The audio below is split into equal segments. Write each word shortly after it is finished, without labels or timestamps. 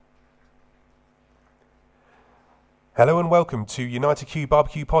Hello and welcome to United Q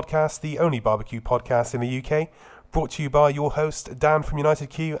Barbecue Podcast, the only barbecue podcast in the UK, brought to you by your host Dan from United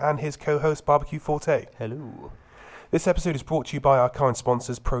Q and his co-host Barbecue Forte. Hello. This episode is brought to you by our kind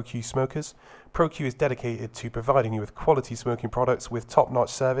sponsors ProQ Smokers. ProQ is dedicated to providing you with quality smoking products with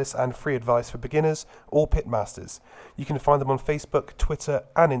top-notch service and free advice for beginners or pitmasters. You can find them on Facebook, Twitter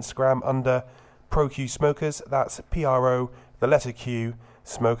and Instagram under ProQ Smokers. That's P-R-O, the letter Q,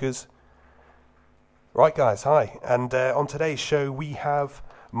 Smokers. Right guys, hi, and on today's show we have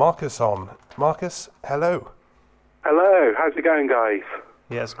Marcus on. Marcus, hello. Hello, how's it going guys?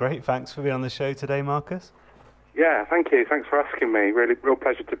 Yeah, it's great. Thanks for being on the show today, Marcus. Yeah, thank you. Thanks for asking me. Real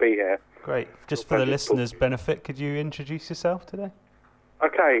pleasure to be here. Great. Just for the listeners' benefit, could you introduce yourself today?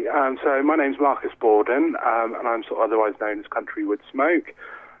 Okay, so my name's Marcus Borden, and I'm sort of otherwise known as Country Wood Smoke.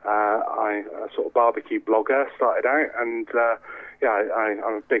 I'm a sort of barbecue blogger, started out, and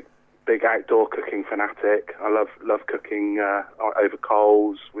I'm a big outdoor cooking fanatic. I love cooking over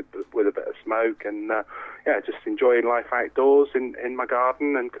coals with a bit of smoke, and just enjoying life outdoors in my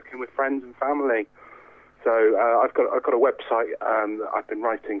garden and cooking with friends and family. So I've got a website that I've been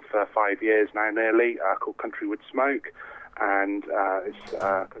writing for 5 years now, nearly, called Country Wood Smoke, and it's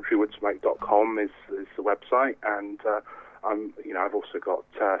countrywoodsmoke.com is the website, and I've also got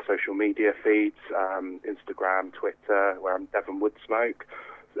social media feeds, Instagram, Twitter, where I'm Devon Wood Smoke.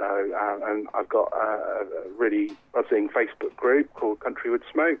 And I've got a really buzzing Facebook group called Country Wood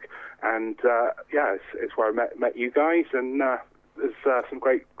Smoke, and it's where I met you guys, and there's some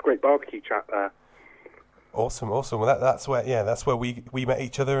great barbecue chat there. Awesome. Well, that's where we met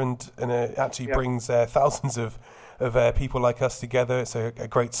each other, and it actually brings thousands of people like us together. It's a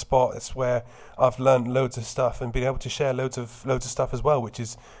great spot. It's where I've learned loads of stuff and been able to share loads of stuff as well, which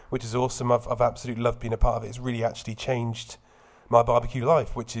is awesome. I've absolutely loved being a part of it. It's really actually changed my barbecue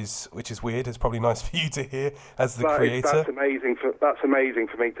life, which is weird. It's probably nice for you to hear as the creator. That's amazing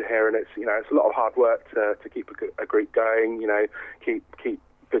for me to hear, and it's a lot of hard work to keep a group going. Keep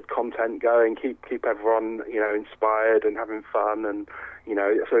good content going, keep everyone inspired and having fun, and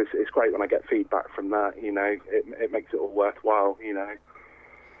so it's great when I get feedback from that. It makes it all worthwhile.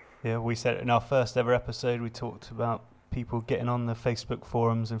 Yeah, we said in our first ever episode we talked about people getting on the Facebook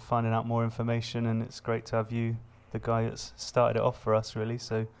forums and finding out more information, and it's great to have you, the guy that's started it off for us, really.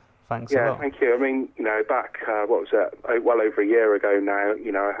 So thanks a lot. Yeah, thank you. I mean, back what was it? Well over a year ago now.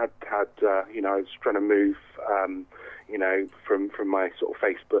 I had I was trying to move. From my sort of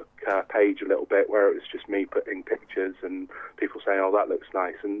Facebook page a little bit, where it was just me putting pictures and people saying, "Oh, that looks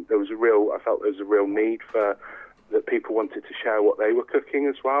nice," and I felt there was a real need for that. People wanted to share what they were cooking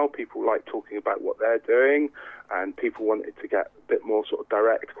as well. People like talking about what they're doing, and people wanted to get a bit more sort of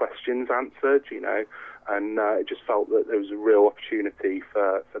direct questions answered, and it just felt that there was a real opportunity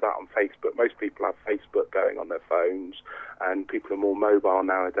for that on Facebook. Most people have Facebook going on their phones, and people are more mobile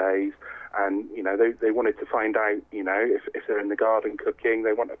nowadays. And they wanted to find out, if they're in the garden cooking,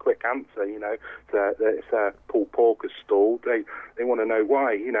 they want a quick answer. If their pulled pork is stalled, they want to know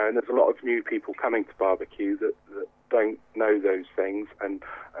why. And there's a lot of new people coming to barbecue that don't know those things and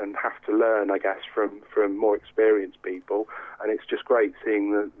have to learn, I guess, from more experienced people. And it's just great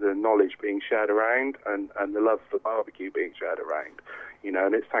seeing the knowledge being shared around and the love for barbecue being shared around.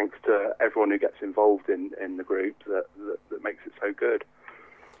 And it's thanks to everyone who gets involved in the group that makes it so good.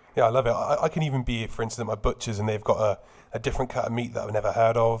 Yeah, I love it. I can even be, for instance, at my butcher's and they've got a different cut of meat that I've never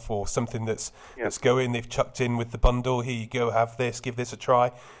heard of, or something that's going. They've chucked in with the bundle. Here you go, have this, give this a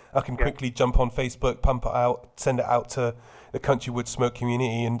try. I can quickly jump on Facebook, pump it out, send it out to the Country Wood Smoke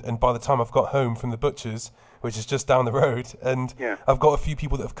community, and by the time I've got home from the butcher's, which is just down the road, and I've got a few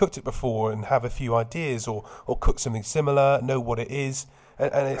people that have cooked it before and have a few ideas or cooked something similar, know what it is,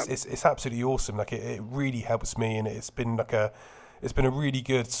 and it's absolutely awesome. Like it really helps me, and it's been a really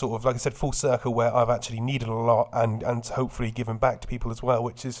good sort of, like I said, full circle where I've actually needed a lot and hopefully given back to people as well,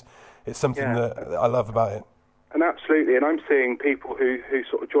 which is something that I love about it. And absolutely, and I'm seeing people who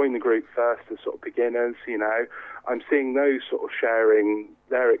sort of join the group first as sort of beginners, I'm seeing those sort of sharing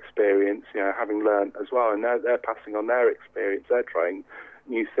their experience, having learnt as well, and they're passing on their experience, they're trying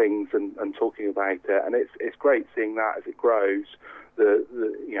new things and talking about it, and it's great seeing that as it grows.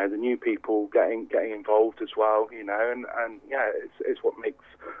 The new people getting involved as well, and it's what makes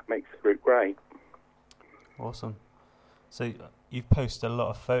the group great. Awesome. So you've posted a lot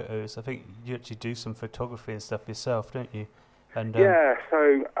of photos. I think you actually do some photography and stuff yourself, don't you? And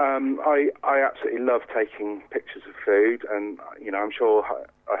so I absolutely love taking pictures of food, and I'm sure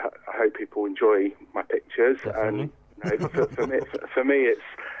I hope people enjoy my pictures. Definitely. And for me,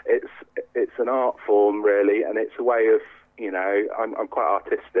 it's an art form really, and it's a way of I'm quite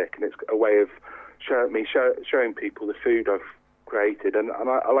artistic, and it's a way of showing people the food I've created, and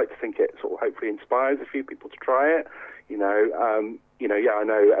I like to think it sort of hopefully inspires a few people to try it. I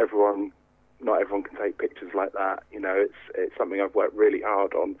know not everyone can take pictures like that. It's something I've worked really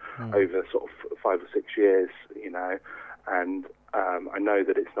hard on over sort of 5 or 6 years. And I know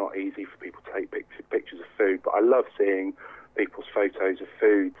that it's not easy for people to take pictures of food, but I love seeing people's photos of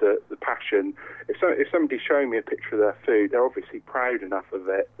food, the passion. If somebody's showing me a picture of their food, they're obviously proud enough of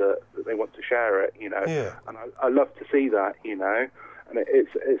it that they want to share it, Yeah. And I love to see that, and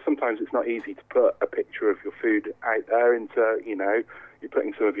it's sometimes it's not easy to put a picture of your food out there into, you're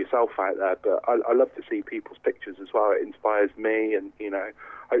putting some of yourself out there, but I love to see people's pictures as well. It inspires me, and,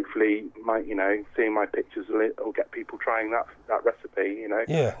 hopefully seeing my pictures will get people trying that recipe,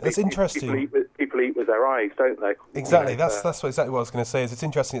 Yeah, it's interesting. People eat with their eyes, don't they? Exactly, that's exactly what I was going to say. Is it's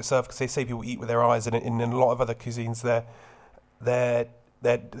interesting itself, because they say people eat with their eyes, and in a lot of other cuisines, they're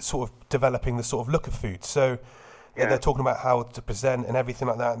sort of developing the sort of look of food. So they're talking about how to present and everything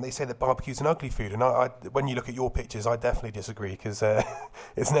like that, and they say that barbecue's an ugly food. And I when you look at your pictures, I definitely disagree, because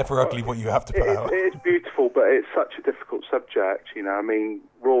it's never ugly what you have to put out. It is beautiful, but it's such a difficult subject. I mean,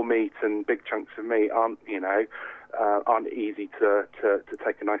 raw meat and big chunks of meat aren't easy to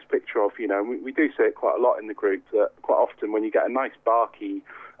take a nice picture of. We do see it quite a lot in the group, that quite often when you get a nice barky,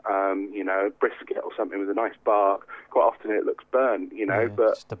 brisket or something with a nice bark, quite often it looks burnt,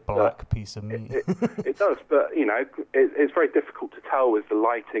 but just a black piece of meat. It does, but it's very difficult to tell with the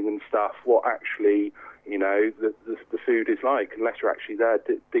lighting and stuff what actually the food is like, unless you're actually there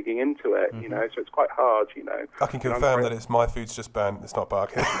digging into it. So it's quite hard. I can confirm that it's my food's just burnt. It's not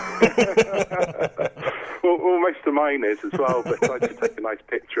bark. well, most of mine is as well, but I just take a nice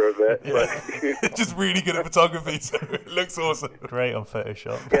picture of it. Yeah. But, just really good at photography, so it looks awesome. Great on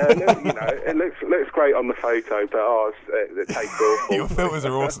Photoshop. Yeah, it looks great on the photo, but it tastes awful. Your filters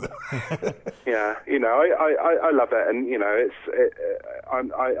are awesome. Yeah, I love it, and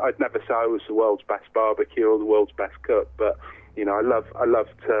I'd never say I was the world's best barbecue or the world's best cook, but I love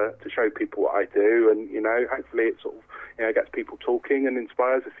to show people what I do, and hopefully it sort of gets people talking and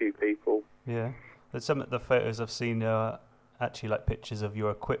inspires a few people. Yeah, but some of the photos I've seen are actually like pictures of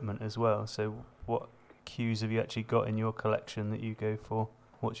your equipment as well. So what cues have you actually got in your collection that you go for?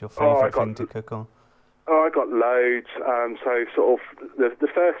 What's your favourite thing to cook on? Oh, I got loads. So sort of the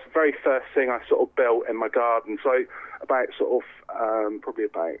very first thing I sort of built in my garden. So about probably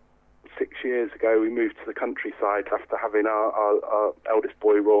about 6 years ago, we moved to the countryside after having our eldest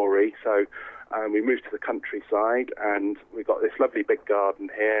boy Rory. So we moved to the countryside, and we got this lovely big garden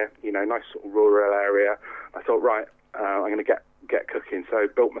here. Nice sort of rural area. I thought, right, I'm going to get cooking. So I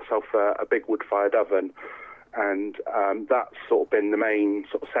built myself a big wood-fired oven. And that's sort of been the main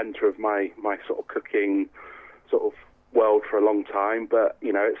sort of centre of my sort of cooking sort of world for a long time. But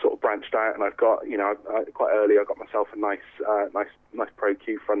it sort of branched out, and I've got quite early I got myself a nice Pro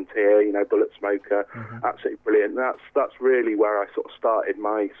Q Frontier, bullet smoker, absolutely brilliant. And that's really where I sort of started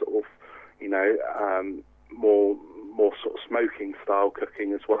my sort of more sort of smoking style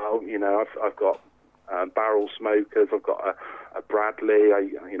cooking as well. I've got barrel smokers. I've got a Bradley.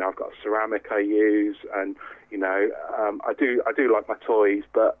 I've got a ceramic I use, and I do like my toys.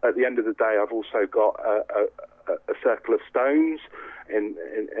 But at the end of the day, I've also got a circle of stones in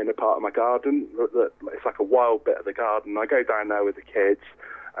a part of my garden. It's like a wild bit of the garden. I go down there with the kids,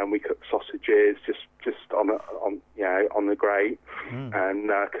 and we cook sausages just on the grate, and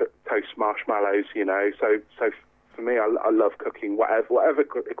cook toast marshmallows. So for me, I love cooking. Whatever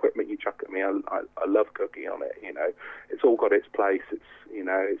equipment you chuck at me, I love cooking on it. It's all got its place.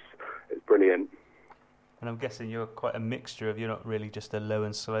 It's brilliant. And I'm guessing you're quite a mixture of, you're not really just a low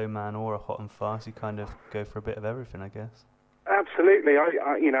and slow man or a hot and fast. You kind of go for a bit of everything, I guess. Absolutely. I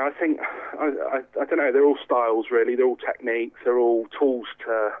think I don't know. They're all styles, really. They're all techniques. They're all tools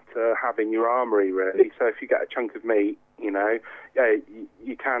to have in your armoury, really. So if you get a chunk of meat, you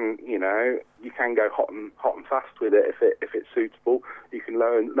can go hot and fast with it if it's suitable. You can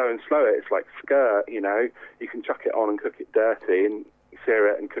low and slow it. It's like skirt, You can chuck it on and cook it dirty and sear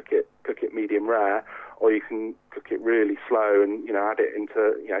it and cook it medium rare, or you can cook it really slow and add it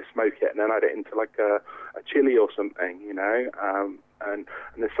into smoke it and then add it into like a chili or something, and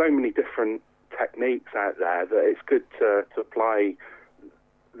there's so many different techniques out there that it's good to apply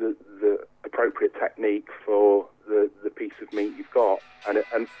the appropriate technique for the piece of meat you've got,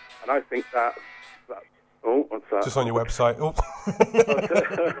 and I think that oh, what's that? Just on your website. Oh.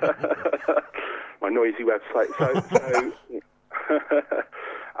 My noisy website. So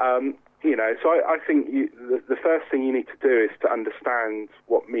so I think the first thing you need to do is to understand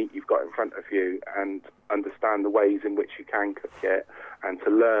what meat you've got in front of you and understand the ways in which you can cook it and to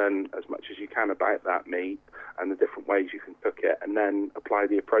learn as much as you can about that meat and the different ways you can cook it, and then apply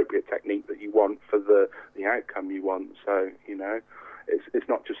the appropriate technique that you want for the outcome you want. So, it's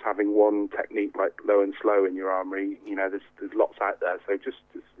not just having one technique like low and slow in your armory. There's lots out there. So just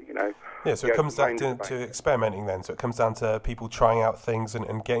Yeah, so it comes down to experimenting then. So it comes down to people trying out things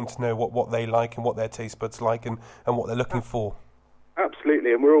and getting to know what they like and what their taste buds like and what they're looking for.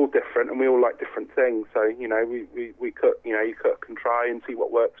 Absolutely, and we're all different and we all like different things. So, we cook, you cook and try and see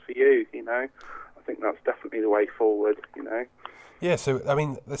what works for you, I think that's definitely the way forward, Yeah, so, I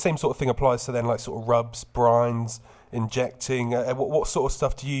mean, the same sort of thing applies to then like sort of rubs, brines, injecting. What sort of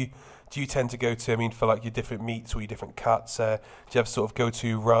stuff do you tend to go to? I mean, for like your different meats or your different cuts, do you have sort of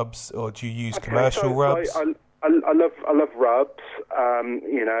go-to rubs, or do you use commercial rubs? I love rubs.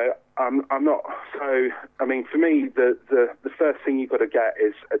 I'm not so. I mean, for me, the first thing you've got to get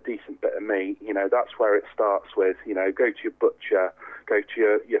is a decent bit of meat. That's where it starts with. Go to your butcher, go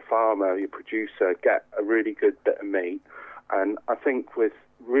to your farmer, your producer, get a really good bit of meat. And I think with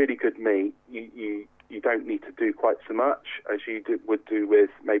really good meat, you don't need to do quite so much as you would do with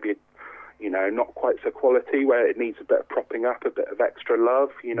maybe, not quite so quality, where it needs a bit of propping up, a bit of extra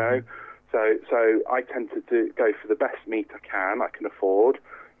love, So I tend to go for the best meat I can afford,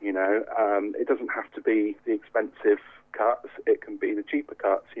 It doesn't have to be the expensive cuts, it can be the cheaper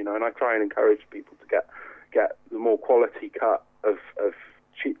cuts, and I try and encourage people to get the more quality cut of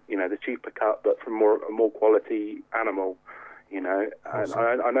cheap, the cheaper cut, but from a more quality animal, Awesome.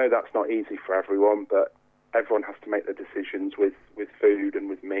 And I know that's not easy for everyone, but everyone has to make their decisions with food and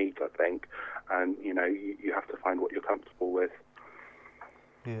with meat, I think, and you have to find what you're comfortable with.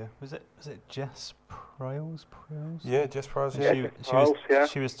 Yeah, was it Jess Pryles? Yeah, Jess Pryles. Yeah.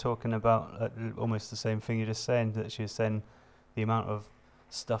 She was talking about almost the same thing you're just saying. That she was saying the amount of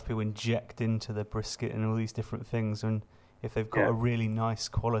stuff people inject into the brisket and all these different things, and if they've got a really nice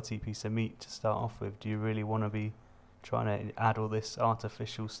quality piece of meat to start off with, do you really want to be trying to add all this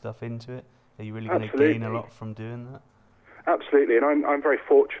artificial stuff into it? Are you really going to gain a lot from doing that? Absolutely, and I'm very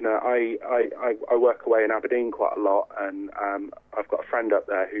fortunate. I work away in Aberdeen quite a lot, and I've got a friend up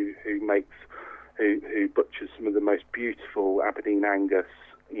there who butchers some of the most beautiful Aberdeen Angus.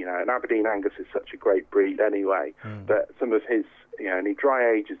 And Aberdeen Angus is such a great breed anyway. But some of his, and he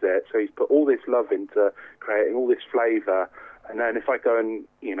dry ages it, so he's put all this love into creating all this flavour. And then if I go and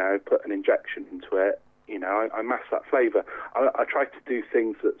put an injection into it, I mask that flavour. I try to do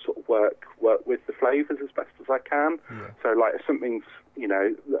things that sort of work with the flavours as best as I can. Yeah. So like if something's,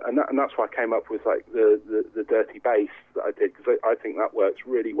 and that's why I came up with like the dirty base that I did, because I think that works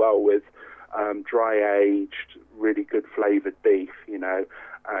really well with dry aged, really good flavoured beef.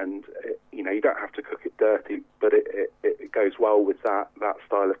 And you don't have to cook it dirty, but it goes well with that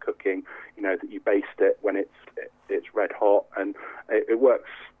style of cooking. That you baste it when it's red hot, and it works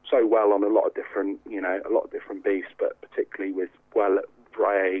so well on a lot of different beefs, but particularly with well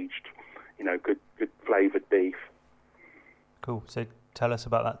dry aged, good flavoured beef. Cool. So tell us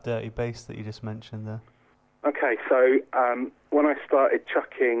about that dirty base that you just mentioned there. Okay, so when I started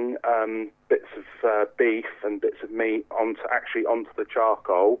chucking bits of beef and bits of meat onto the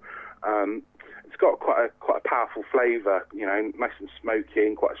charcoal, it's got quite a powerful flavour, nice and smoky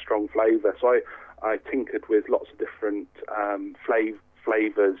and quite a strong flavour. So I tinkered with lots of different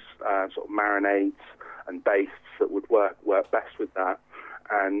flavours, sort of marinades and bastes that would work best with that.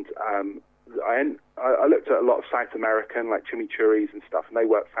 And I looked at a lot of South American, like chimichurris and stuff, and they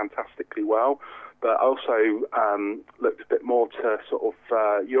work fantastically well. But I also looked a bit more to sort of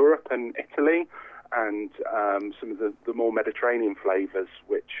Europe and Italy, and some of the more Mediterranean flavours,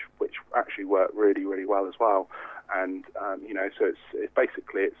 which actually work really, really well as well. And so it's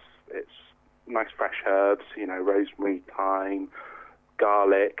basically nice fresh herbs, rosemary, thyme,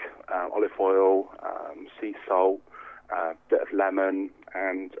 garlic, olive oil, sea salt, bit of lemon,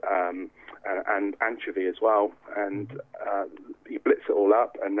 and anchovy as well. And you blitz it all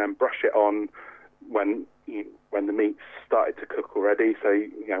up, and then brush it on when the meat's started to cook already. So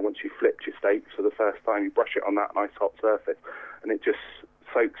once you flipped your steaks for the first time, you brush it on that nice hot surface, and it just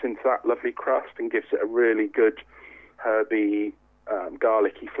soaks into that lovely crust and gives it a really good herby,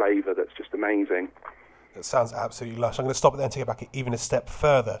 garlicky flavour that's just amazing. That sounds absolutely lush. I'm going to stop it there and take it back even a step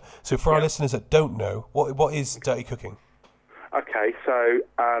further. So for our listeners that don't know, what is dirty cooking? Okay, so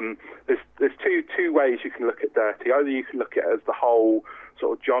there's two ways you can look at dirty. Either you can look at it as the whole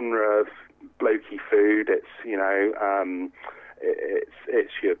sort of genre of blokey food. It's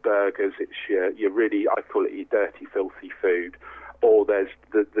it's your burgers. It's your really, I call it your dirty, filthy food. Or there's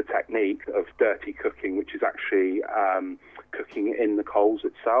the technique of dirty cooking, which is actually cooking in the coals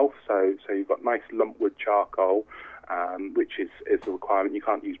itself. So you've got nice lumpwood charcoal, which is a requirement. You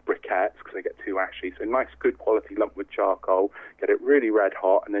can't use briquettes because they get too ashy. So nice, good quality lumpwood charcoal. Get it really red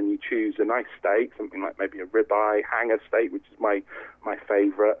hot, and then you choose a nice steak, something like maybe a ribeye, hanger steak, which is my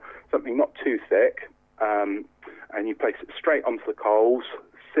favourite. Something not too thick, and you place it straight onto the coals,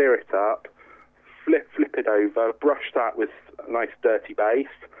 sear it up, flip it over, brush that with a nice dirty baste,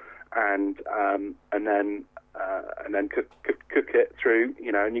 and then cook it through,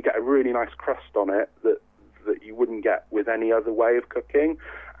 and you get a really nice crust on it that you wouldn't get with any other way of cooking,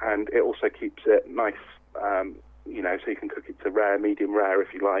 and it also keeps it nice, so you can cook it to rare, medium rare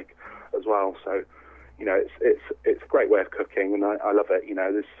if you like, as well. So, it's a great way of cooking, and I love it.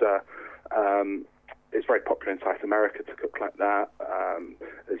 It's very popular in South America to cook like that.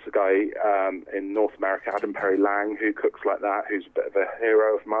 There's a guy in North America, Adam Perry Lang, who cooks like that, who's a bit of a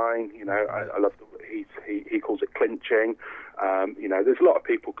hero of mine. I love he calls it clinching. There's a lot of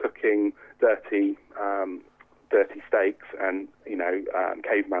people cooking dirty steaks and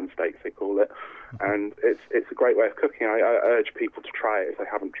caveman steaks they call it, and it's a great way of cooking. I urge people to try it if they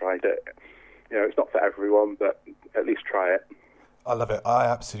haven't tried it. It's not for everyone, but at least try it. I love it. I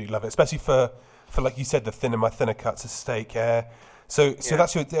absolutely love it, especially for like you said, the thinner cuts of steak. So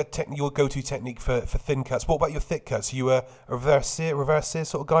that's your go-to technique for thin cuts. What about your thick cuts? Are you a reverse sear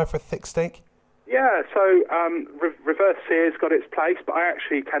sort of guy for a thick steak? Yeah, so reverse sear's got its place, but I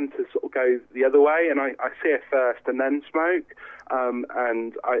actually tend to sort of go the other way, and I sear first and then smoke.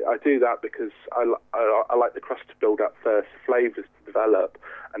 And I do that because I like the crust to build up first, the flavours to develop,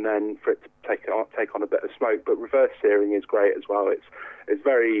 and then for it to take on a bit of smoke. But reverse searing is great as well. It's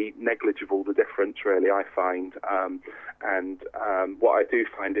very negligible, the difference, really, I find. And what I do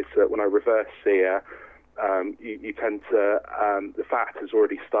find is that when I reverse sear, you tend to, the fat has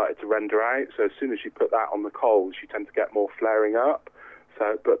already started to render out, so as soon as you put that on the coals, you tend to get more flaring up.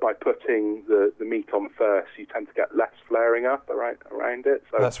 But by putting the meat on first, you tend to get less flaring up around it.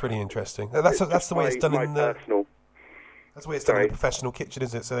 So that's really interesting. That's the way it's done in the personal. That's the way it's done in the professional kitchen,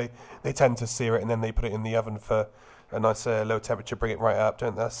 isn't it? So they tend to sear it and then they put it in the oven for a nice low temperature, bring it right up.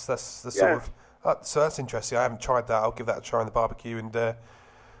 Don't they? That's the sort of. So that's interesting. I haven't tried that. I'll give that a try on the barbecue and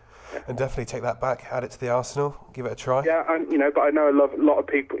definitely take that back. Add it to the arsenal. Give it a try. Yeah, and but I know a lot of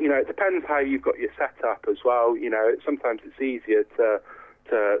people. It depends how you've got your setup as well. Sometimes it's easier to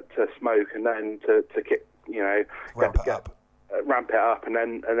smoke and then to get ramp it up and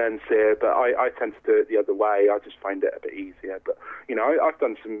then sear. But I tend to do it the other way. I just find it a bit easier. But I've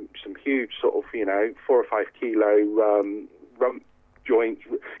done some huge sort of 4 or 5 kilo rump joints,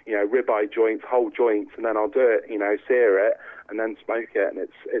 ribeye joints, whole joints, and then I'll do it, sear it and then smoke it, and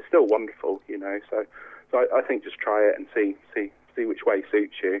it's still wonderful, So I think just try it and see which way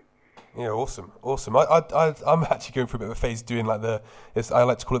suits you. Yeah, awesome. I'm actually going through a bit of a phase doing I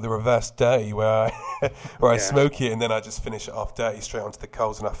like to call it the reverse dirty, where I smoke it and then I just finish it off dirty straight onto the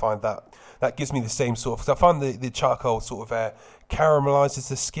coals, and I find that gives me the same sort of. Because I find the charcoal sort of caramelizes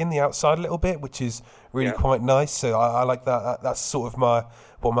the skin, the outside a little bit, which is really quite nice. So I like that. That's sort of my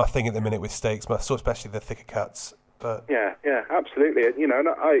thing at the minute with steaks, especially the thicker cuts. But yeah, absolutely. And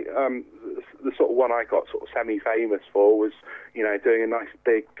I the sort of one I got sort of semi-famous for was, doing a nice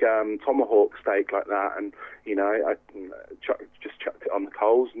big tomahawk steak like that, and I just chucked it on the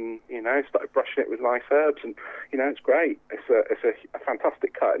coals and started brushing it with nice herbs, and it's great. It's a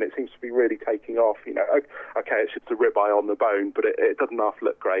fantastic cut, and it seems to be really taking off. Okay, it's just a ribeye on the bone, but it doesn't half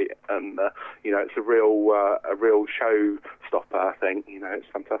look great, and it's a real show stopper. I think it's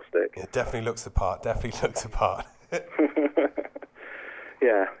fantastic. It definitely looks the part.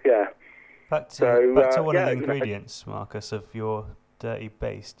 Yeah. Back to one of the ingredients, Marcus, of your dirty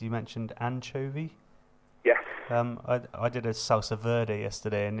baste. You mentioned anchovy. Yes. I did a salsa verde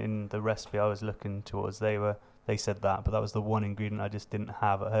yesterday, and in the recipe I was looking towards, they said that, but that was the one ingredient I just didn't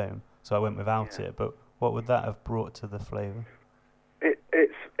have at home, so I went without it. But what would that have brought to the flavour?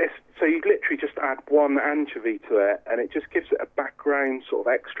 It's so you literally just add one anchovy to it, and it just gives it a background sort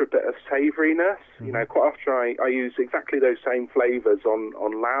of extra bit of savouriness. Mm-hmm. Quite often I use exactly those same flavours on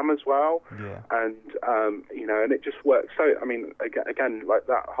lamb as well. Yeah. And and it just works. So again, like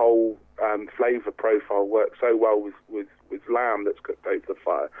that whole flavour profile works so well with lamb that's cooked over the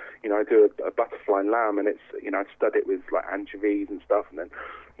fire. I do a butterfly lamb, and it's I stud it with like anchovies and stuff, and then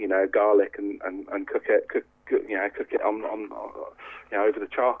garlic and cook it on over the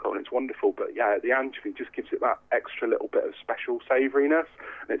charcoal, and it's wonderful. But the anchovy just gives it that extra little bit of special savouriness,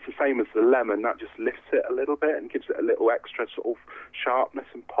 and it's the same as the lemon. That just lifts it a little bit and gives it a little extra sort of sharpness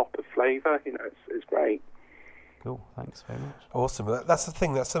and pop of flavour. It's great. Cool, thanks very much. Awesome. That's the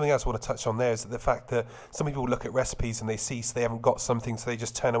thing. That's something else I want to touch on there, is the fact that some people look at recipes and they see so they haven't got something, so they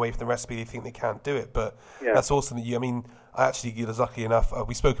just turn away from the recipe. They think they can't do it. But that's awesome that you, I mean, I actually was lucky enough.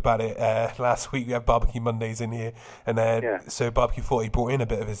 We spoke about it last week. We had Barbecue Mondays in here. And so Barbecue 40 brought in a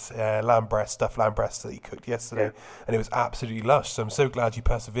bit of his stuffed lamb breast that he cooked yesterday. And it was absolutely lush. So I'm so glad you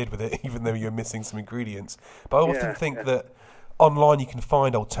persevered with it, even though you're missing some ingredients. But I often think that online you can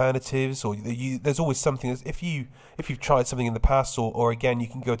find alternatives, or there's always something. If you've tried something in the past, or again, you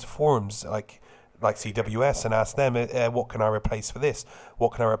can go to forums like CWS and ask them, what can I replace for this?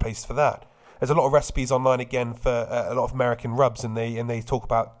 What can I replace for that? There's a lot of recipes online again for a lot of American rubs, and they talk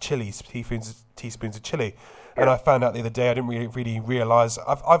about chilies, teaspoons of chili. And I found out the other day, I didn't really realise.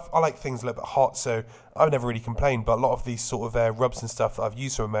 I like things a little bit hot, so I've never really complained. But a lot of these sort of rubs and stuff that I've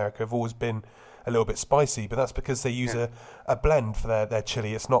used from America have always been a little bit spicy, but that's because they use a blend for their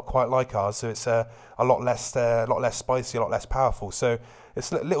chili. It's not quite like ours, so it's a lot less spicy, a lot less powerful. So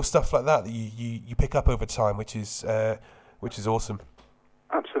it's little stuff like that you pick up over time, which is awesome.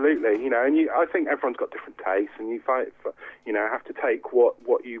 Absolutely, and I think everyone's got different tastes, and you have to take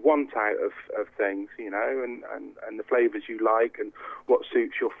what you want out of things, and the flavours you like, and what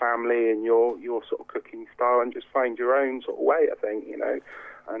suits your family and your sort of cooking style, and just find your own sort of way. I think,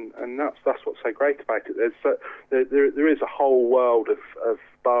 And that's what's so great about it. There is a whole world of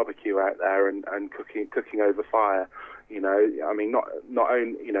barbecue out there, and cooking over fire. I mean, not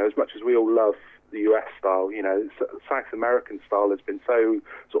only as much as we all love the US style, South American style has been so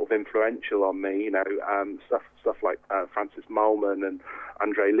sort of influential on me. Stuff like Francis Mallmann and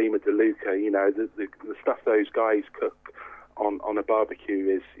Andre Lima de Luca. The stuff those guys cook on a barbecue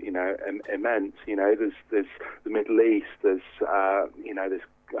is immense. There's the Middle East, there's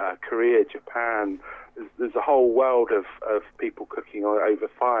Korea, Japan. There's a whole world of people cooking over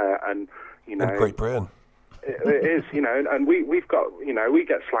fire, and and Great Britain. It is, and we've got, we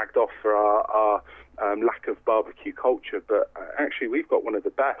get slagged off for our lack of barbecue culture, but actually we've got one of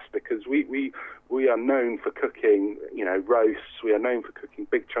the best, because we are known for cooking, roasts. We are known for cooking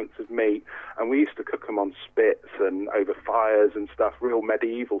big chunks of meat, and we used to cook them on spits and over fires and stuff, real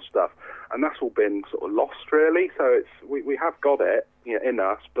medieval stuff, and that's all been sort of lost, really. So we have got it in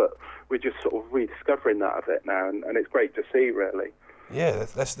us, but we're just sort of rediscovering that a bit now, and it's great to see, really. Yeah,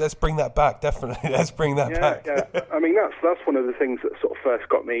 let's bring that back. Definitely, let's bring that back. Yeah, I mean that's one of the things that sort of first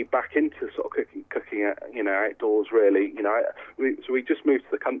got me back into sort of cooking outdoors. Really, so we just moved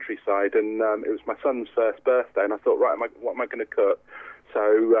to the countryside, and it was my son's first birthday, and I thought, right, what am I going to cook? So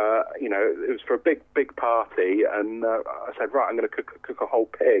it was for a big party, and I said, right, I'm going to cook a whole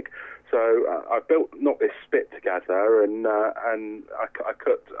pig. So I knocked this spit together, and I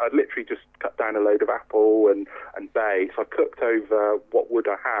cooked. I literally just cut down a load of apple and bay. So I cooked over what wood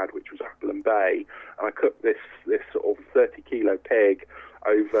I had, which was apple and bay, and I cooked this sort of 30-kilo pig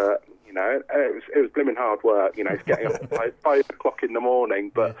over. It was blooming hard work. It's getting up at 5 o'clock in the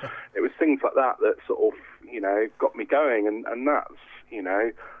morning, but it was things like that sort of got me going, and that's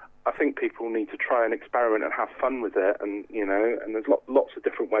I think people need to try and experiment and have fun with it, and and there's lots of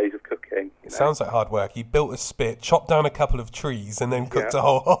different ways of cooking. It sounds like hard work. You built a spit, chopped down a couple of trees, and then cooked a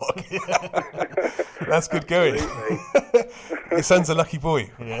whole hog. That's good going. Your son's a lucky boy.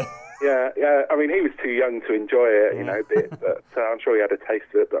 Yeah. I mean, he was too young to enjoy it, but I'm sure he had a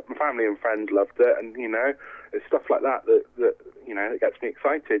taste of it. But my family and friends loved it, and it's stuff like that that gets me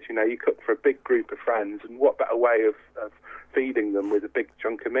excited. You cook for a big group of friends, and what better way of feeding them with a big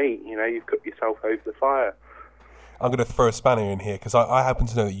chunk of meat? You've cooked yourself over the fire. I'm going to throw a spanner in here, because I happen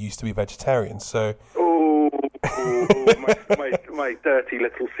to know that you used to be vegetarian, so... my dirty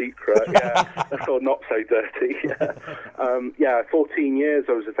little secret. Yeah, that's all not so dirty. 14 years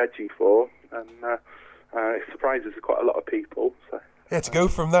I was a veggie for, and it surprises quite a lot of people. So. Yeah, to go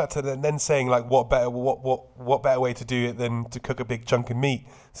from that to then saying like what better way to do it than to cook a big chunk of meat.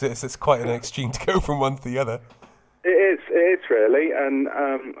 So it's quite an extreme to go from one to the other. It is really, and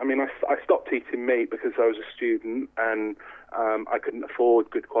I mean I stopped eating meat because I was a student, and I couldn't afford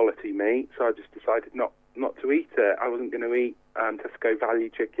good quality meat, so I just decided not to eat it. I wasn't going to eat Tesco value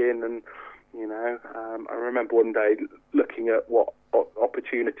chicken, and I remember one day looking at what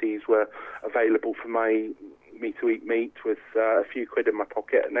opportunities were available for me to eat meat with a few quid in my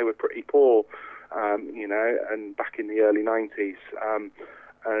pocket, and they were pretty poor, and back in the early 90s.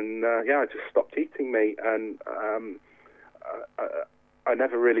 I just stopped eating meat, and I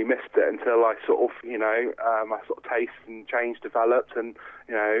never really missed it until I sort of, my sort of taste and change developed, and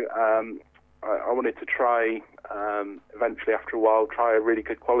I wanted to try, eventually after a while, try a really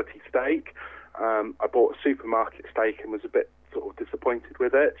good quality steak. I bought a supermarket steak and was a bit sort of disappointed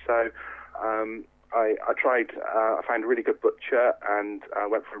with it, so I tried. I found a really good butcher and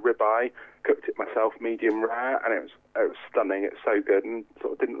went for a ribeye. Cooked it myself, medium rare, and it was stunning. It's so good, and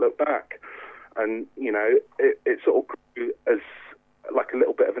sort of didn't look back. And it sort of grew as like a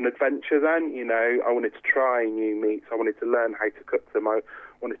little bit of an adventure. Then I wanted to try new meats. I wanted to learn how to cook them. I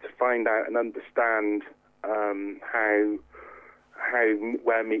wanted to find out and understand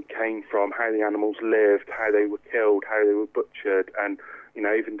where meat came from, how the animals lived, how they were killed, how they were butchered, and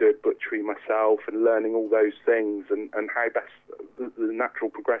even doing butchery myself and learning all those things and how best the natural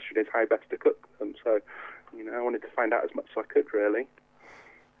progression is how best to cook them. So, I wanted to find out as much as I could, really.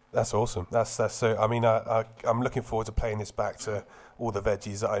 That's awesome. That's so. I mean, I'm looking forward to playing this back to all the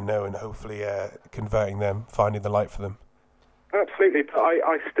veggies that I know and hopefully converting them, finding the light for them. Absolutely, but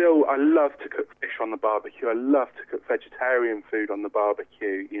I love to cook fish on the barbecue. I love to cook vegetarian food on the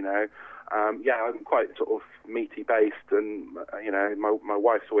barbecue. I'm quite sort of meaty based, and my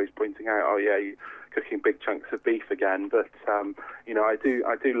wife's always pointing out, oh yeah, you're cooking big chunks of beef again. But I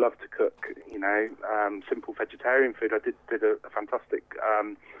do love to cook simple vegetarian food. I did a fantastic.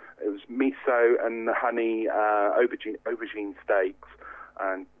 It was miso and honey aubergine steaks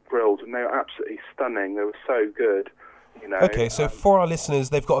and grilled, and they were absolutely stunning. They were so good. Okay, so for our listeners,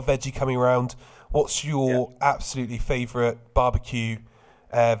 they've got a veggie coming around. What's your absolutely favourite barbecue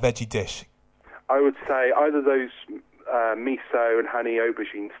veggie dish? I would say either those miso and honey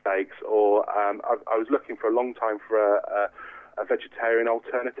aubergine steaks, or I was looking for a long time for a vegetarian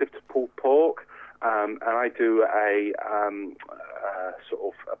alternative to pulled pork, and I do a sort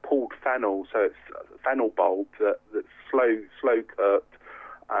of a pulled fennel, so it's fennel bulb that's slow cooked.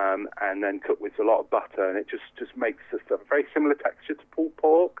 And then cooked with a lot of butter, and it just makes a very similar texture to pulled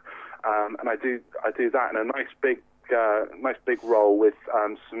pork. And I do that in a nice big roll with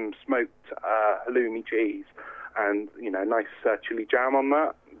some smoked halloumi cheese, and nice chili jam on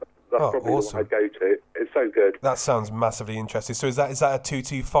that. That's probably awesome. the one I'd go to. It's so good. That sounds massively interesting. So is that a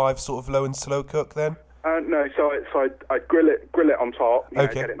 225 sort of low and slow cook then? No, so I grill it on top,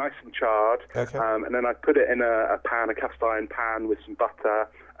 okay. Get it nice and charred, okay. And then I put it in a cast iron pan with some butter,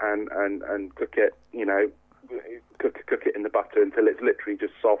 and cook it, cook it in the butter until it's literally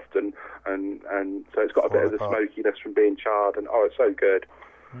just soft, and so it's got a bit of the smokiness from being charred, and it's so good.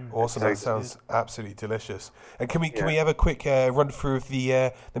 Awesome, that sounds absolutely delicious. And can we have a quick run through of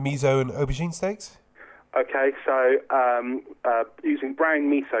the miso and aubergine steaks? Okay, so using brown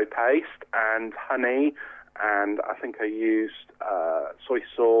miso paste and honey, and I think I used soy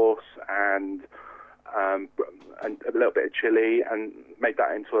sauce and a little bit of chili, and made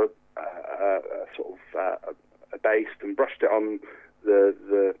that into a sort of a base, and brushed it on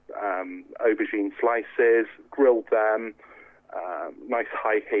the aubergine slices, grilled them, nice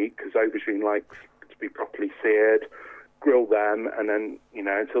high heat because aubergine likes to be properly seared. Grill them, and then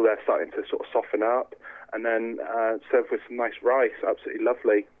until they're starting to sort of soften up, and then serve with some nice rice. Absolutely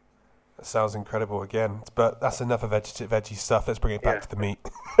lovely. That sounds incredible again, but that's enough of veggie stuff. Let's bring it back to the meat.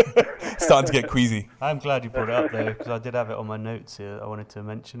 Starting to get queasy. I'm glad you brought it up though, because I did have it on my notes here. I wanted to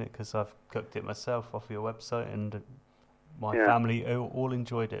mention it because I've cooked it myself off your website, and my family all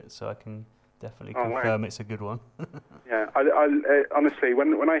enjoyed it, so I can definitely confirm it's a good one. I honestly,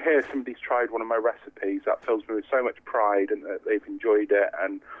 when I hear somebody's tried one of my recipes, that fills me with so much pride, and that they've enjoyed it,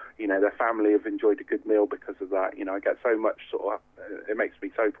 and their family have enjoyed a good meal because of that. I get so much sort of, it makes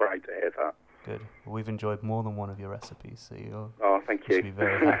me so proud to hear that. Good. We've enjoyed more than one of your recipes, so you'll thank you. Be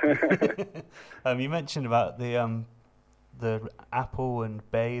very happy. You mentioned about the apple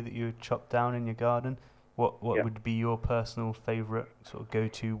and bay that you chopped down in your garden. What would be your personal favourite sort of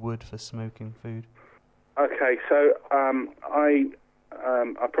go-to wood for smoking food? Okay, so I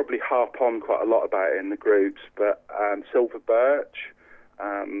probably harp on quite a lot about it in the groups, but silver birch.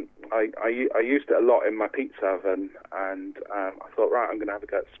 I used it a lot in my pizza oven, and I thought, right, I'm going to have a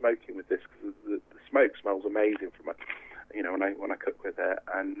go at smoking with this because the smoke smells amazing from it. When I cook with it,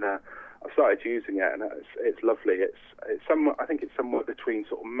 and I started using it, and it's lovely. It's somewhat, I think it's somewhat between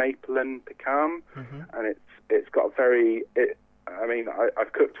sort of maple and pecan, and it's got a very.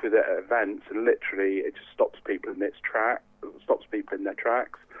 I've cooked with it at events, and literally it just stops people in their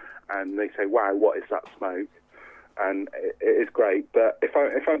tracks, and they say, "Wow, what is that smoke?" And it is great. But if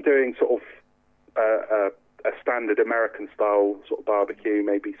I'm doing sort of a standard American style sort of barbecue,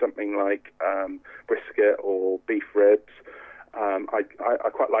 maybe something like brisket or beef ribs, I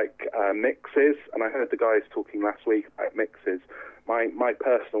quite like mixes. And I heard the guys talking last week about mixes. My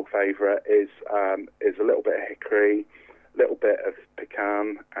personal favourite is a little bit of hickory, a little bit of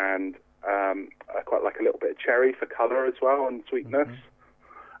pecan, and I quite like a little bit of cherry for colour as well and sweetness.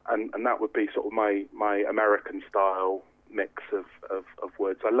 And that would be sort of my American style mix of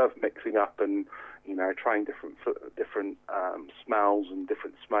woods. I love mixing up and trying different smells and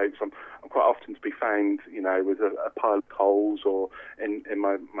different smokes. I'm quite often to be found, with a pile of coals or in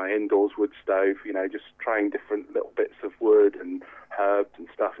my indoors wood stove, just trying different little bits of wood and herbs and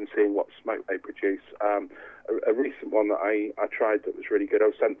stuff and seeing what smoke they produce. A recent one that I tried that was really good, I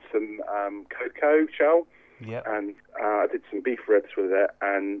was sent some cocoa shell. Yep. And I did some beef ribs with it,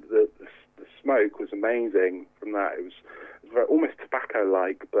 and the smoke was amazing from that. It was very, almost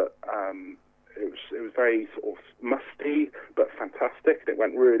tobacco-like, but it was very sort of musty, but fantastic. And it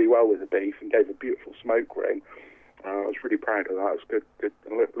went really well with the beef and gave a beautiful smoke ring. I was really proud of that. It was good.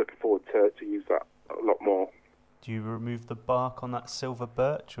 I'm looking forward to use that a lot more. Do you remove the bark on that silver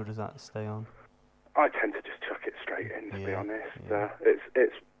birch, or does that stay on? I tend to just chuck it straight in, to be honest. Yeah.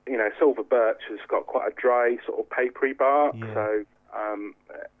 It's silver birch has got quite a dry sort of papery bark, so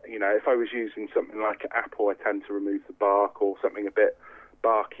if I was using something like an apple, I tend to remove the bark, or something a bit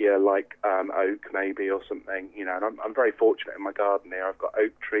barkier like oak maybe, or something. And I'm very fortunate in my garden here. I've got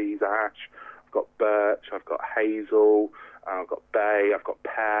oak trees, ash, I've got birch, I've got hazel, I've got bay, I've got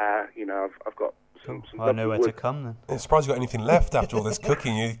pear. I've got some I know where to come then. I'm surprised you've got anything left after all this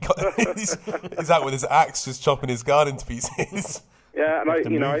cooking. He's out with his axe just chopping his garden to pieces. Yeah, and I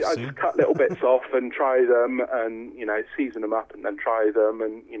just cut little bits off and try them, and season them up and then try them.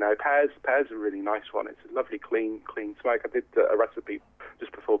 And pears are a really nice one. It's a lovely clean smoke. I did a recipe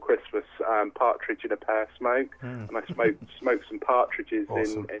just before Christmas, partridge in a pear smoke, and I smoked some partridges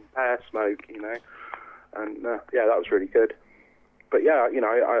in pear smoke. And that was really good. But yeah,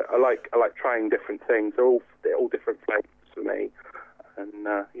 I like trying different things. They're all different flavors for me, and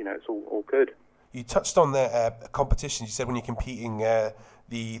it's all good. You touched on the competitions. You said when you're competing,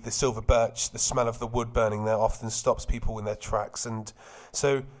 the silver birch, the smell of the wood burning there often stops people in their tracks, and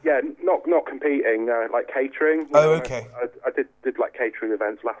so not competing, like catering. Okay. I did like catering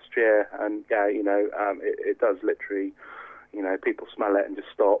events last year, and it does literally, people smell it and just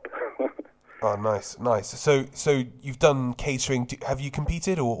stop. Oh, nice. So you've done catering. Have you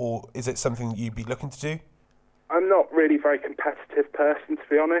competed, or is it something that you'd be looking to do? I'm not really a very competitive person, to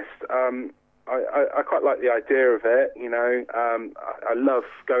be honest. I quite like the idea of it, I love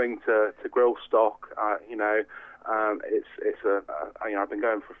going to Grill Stock, I've been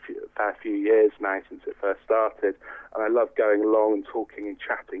going for a fair few years now since it first started, and I love going along and talking and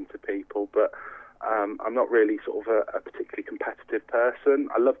chatting to people, but I'm not really sort of a particularly competitive person.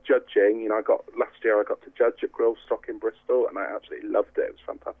 I love judging, last year I got to judge at Grill Stock in Bristol, and I absolutely loved it. It was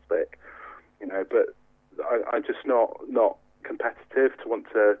fantastic, but I'm just not competitive to want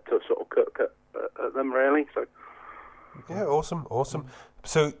to sort of cook at them, really. So yeah, awesome.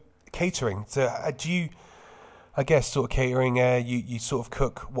 So catering, so do you, I guess, sort of catering, you sort of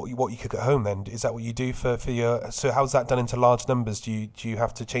cook what you cook at home then? Is that what you do for your, so how's that done into large numbers? Do you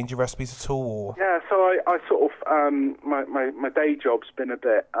have to change your recipes at all, or? Yeah, so I sort of my day job's been a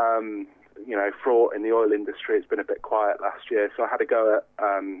bit fraught in the oil industry. It's been a bit quiet last year, so I had to go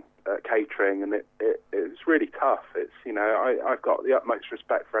at catering, and it's really tough. It's I've got the utmost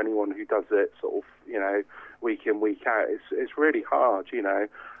respect for anyone who does it sort of week in, week out. It's really hard,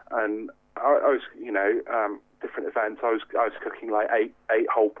 and I was different events. I was cooking like eight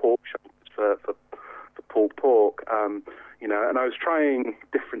whole pork chops for pulled pork, and I was trying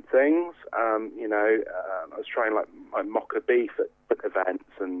different things. I was trying like my mocha beef at events,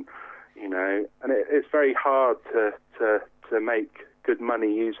 and it's very hard to make good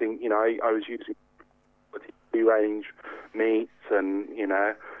money using, I was using range meats, and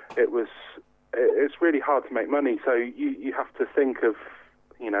it's really hard to make money. So you have to think of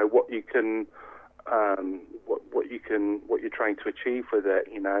what you can what you're trying to achieve with it.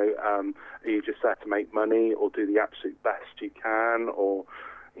 Are you just there to make money, or do the absolute best you can, or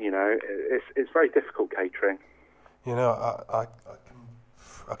it's very difficult catering.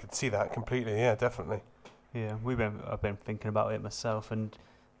 I can see that completely. Yeah, definitely. Yeah, I've been thinking about it myself, and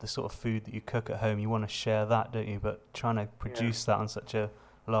the sort of food that you cook at home, you want to share that, don't you? But trying to produce that on such a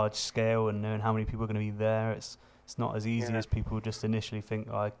large scale, and knowing how many people are going to be there, it's not as easy as people just initially think.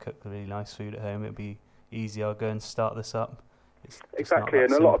 I cook really nice food at home, it'll be easy, I'll go and start this up. It's exactly, and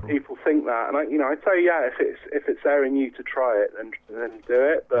simple. A lot of people think that, and I'd say if it's there in you to try it, then do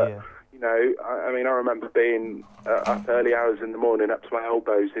it. But I remember being up early hours in the morning, up to my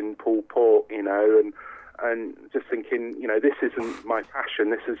elbows in pulled pork, and just thinking, this isn't my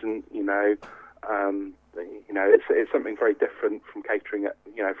passion. This isn't, it's something very different from catering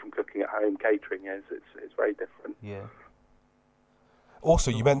from cooking at home. Catering it's very different. Yeah.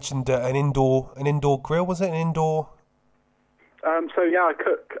 Also, you mentioned an indoor grill. Was it an indoor? So yeah, I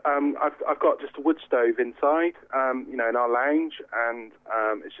cook. I've got just a wood stove inside, in our lounge, and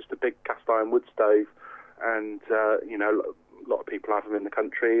it's just a big cast iron wood stove, and a lot of people have them in the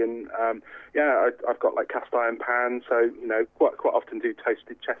country, and I've got like cast iron pans, so quite often do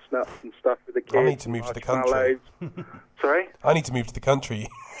toasted chestnuts and stuff with the kids. I need to move to the country. Sorry? I need to move to the country.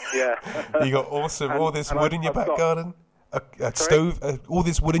 Yeah. You got awesome, all this wood in your back garden, a Sorry? stove, all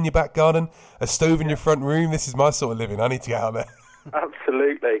this wood in your back garden, a stove in your front room. This is my sort of living. I need to get out there.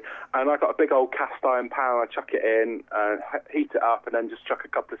 Absolutely. And I got a big old cast iron pan. I chuck it in, heat it up, and then just chuck a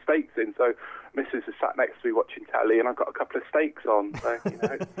couple of steaks in. So Mrs. is sat next to me watching telly, and I've got a couple of steaks on. So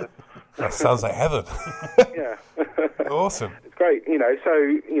That sounds like heaven. Yeah. Awesome. It's great, I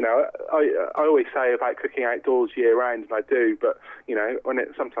always say about cooking outdoors year round, and I do, but,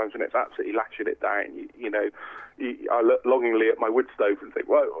 sometimes when it's absolutely lashing it down, I look longingly at my wood stove and think,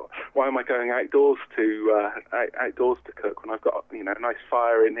 well, why am I going outdoors to cook when I've got, a nice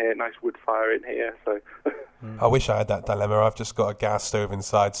fire in here, nice wood fire in here, so... I wish I had that dilemma. I've just got a gas stove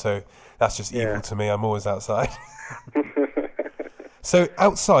inside, so that's just evil to me. I'm always outside. So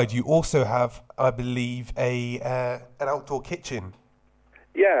outside, you also have, I believe, an outdoor kitchen.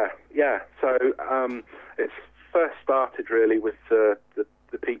 Yeah. So it's first started really with the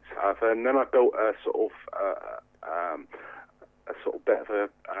pizza oven, and then I built a sort of bit of a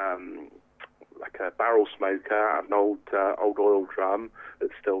like a barrel smoker out of an old oil drum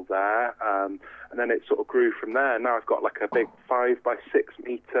that's still there, and then it sort of grew from there. Now I've got like a big 5 by 6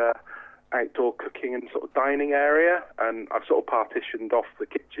 meter outdoor cooking and sort of dining area, and I've sort of partitioned off the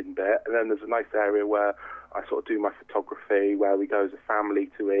kitchen bit, and then there's a nice area where I sort of do my photography, where we go as a family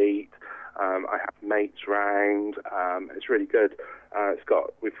to eat. I have mates round. It's really good.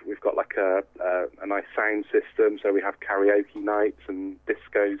 We've got like a nice sound system, so we have karaoke nights and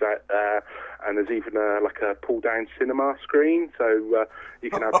discos out there, and there's even like a pull down cinema screen, so you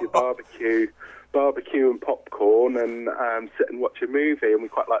can have your barbecue and popcorn and sit and watch a movie, and we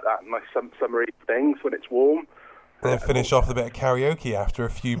quite like that nice summery things when it's warm. And then finish off with a bit of karaoke after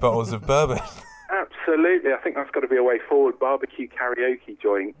a few bottles of bourbon. Absolutely. I think that's got to be a way forward. Barbecue karaoke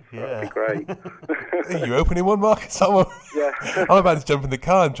joint. Yeah. That'd be great. Are you opening one, Mark? Yeah. I'm about to jump in the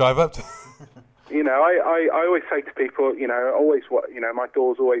car and drive up to... I always say to people, my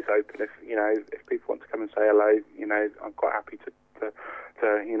door's always open. If people want to come and say hello, I'm quite happy to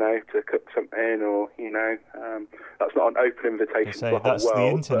cook something, or that's not an open invitation to the whole that's world. The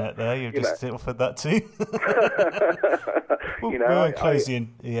internet there. You've just offered that too. We'll close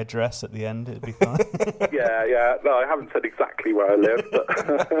the address at the end. It'd be fine. Yeah. No, I haven't said exactly where I live, but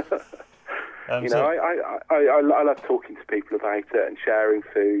I love talking to people about it and sharing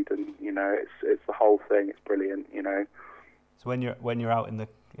food, and it's the whole thing. It's brilliant. So when you're out in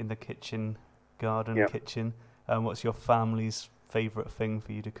the kitchen, kitchen, what's your family's favourite thing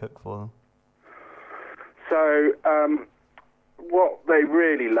for you to cook for them? So what they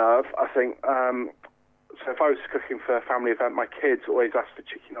really love, I think, so if I was cooking for a family event, my kids always ask for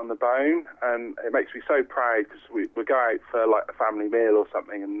chicken on the bone, and it makes me so proud, because we go out for like a family meal or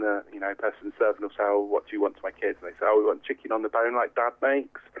something, and the person serving will say, "Oh, what do you want to my kids?" And they say, "Oh, we want chicken on the bone like Dad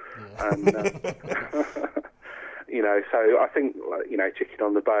makes." Yeah. And so I think chicken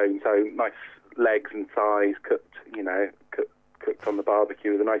on the bone, so nice legs and thighs cooked on the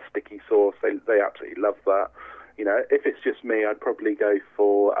barbecue with a nice sticky sauce. They absolutely love that. If it's just me, I'd probably go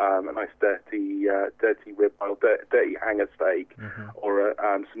for a nice dirty rib, dirty hanger steak, or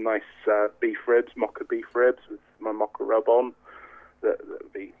some nice beef ribs, mocha beef ribs with my mocha rub on. That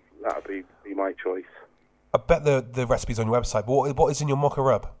would be my choice. I bet the recipe's on your website. But what is in your mocha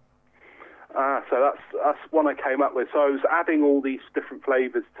rub? So that's one I came up with. So I was adding all these different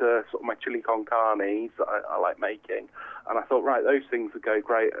flavours to sort of my chili con carnes that I like making, and I thought, right, those things would go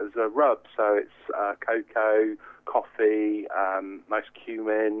great as a rub. So it's cocoa, coffee, nice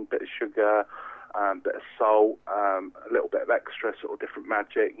cumin, bit of sugar, bit of salt, a little bit of extra sort of different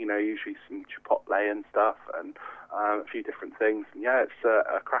magic, usually some chipotle and stuff, and a few different things. And yeah, it's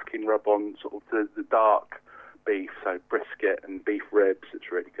a cracking rub on sort of the dark beef, so brisket and beef ribs.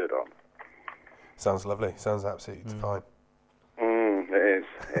 It's really good on. Sounds lovely. Sounds absolutely fine. It is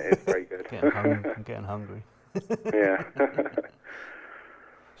very good. I'm getting hungry. Yeah.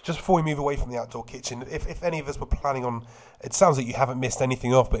 Just before we move away from the outdoor kitchen, if any of us were planning on, it sounds like you haven't missed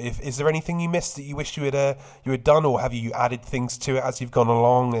anything off, but is there anything you missed that you wished you had done, or have you added things to it as you've gone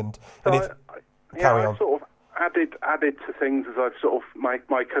along? Carry on. I've sort of added to things as I've sort of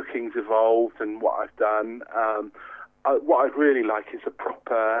my cooking's evolved and what I've done. What I'd really like is a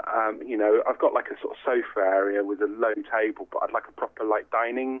proper, I've got like a sort of sofa area with a low table, but I'd like a proper like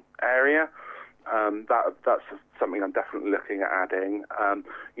dining area, That's something I'm definitely looking at adding.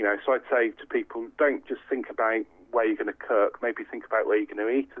 So I'd say to people, don't just think about where you're going to cook, maybe think about where you're going to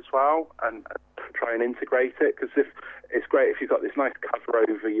eat as well, and try and integrate it. Because if it's great if you've got this nice cover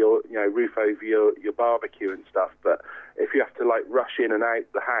over your, roof over your barbecue and stuff, but if you have to like rush in and out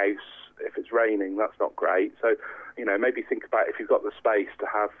the house if it's raining, that's not great. So, maybe think about if you've got the space to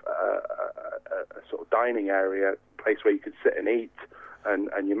have a sort of dining area, place where you could sit and eat.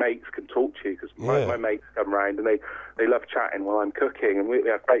 And your mates can talk to you, because my mates come round and they love chatting while I'm cooking, and we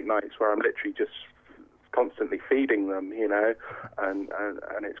have great nights where I'm literally just constantly feeding them, and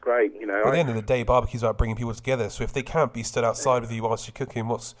it's great, At the end of the day, barbecue's about bringing people together, so if they can't be stood outside with you whilst you're cooking,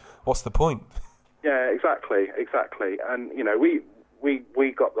 what's the point? Yeah, exactly, and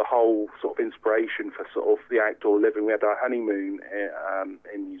we got the whole sort of inspiration for sort of the outdoor living. We had our honeymoon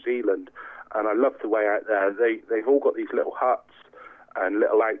in New Zealand, and I love the way out there. They've all got these little huts and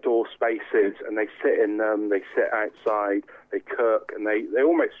little outdoor spaces, and they sit in them, they sit outside, they cook, and they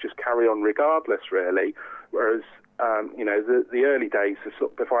almost just carry on regardless, really. Whereas, the early days,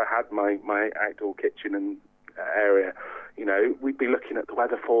 sort of before I had my outdoor kitchen and area, we'd be looking at the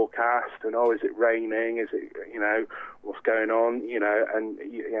weather forecast and, is it raining? Is it, what's going on? And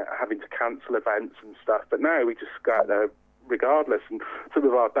having to cancel events and stuff. But now we just go out there regardless, and some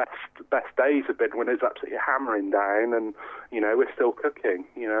of our best days have been when it's absolutely hammering down, and we're still cooking,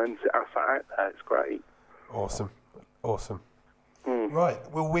 and outside out there. It's great. Awesome. Right,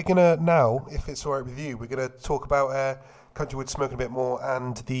 well, we're gonna now, if it's all right with you, we're gonna talk about Country Wood Smoking a bit more,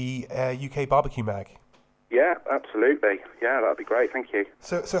 and the UK Barbecue Mag. Yeah, absolutely. Yeah, that'd be great. Thank you.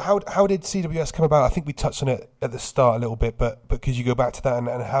 So how did CWS come about? I think we touched on it at the start a little bit, but could you go back to that,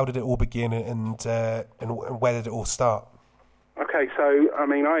 and how did it all begin, and where did it all start? Okay, so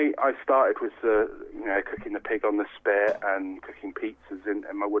I started with cooking the pig on the spit and cooking pizzas in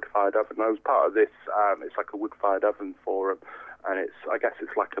my wood-fired oven. I was part of this. It's like a wood-fired oven forum, and I guess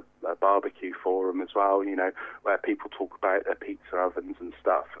it's like a barbecue forum as well. Where people talk about their pizza ovens and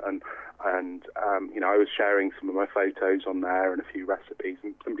stuff. And I was sharing some of my photos on there and a few recipes.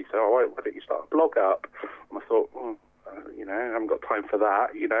 And somebody said, "Oh, why don't you start a blog up?" And I thought, well, I haven't got time for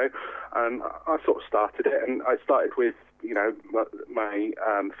that. And I sort of started it, and I started with my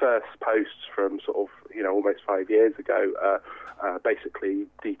first posts from sort of almost 5 years ago, basically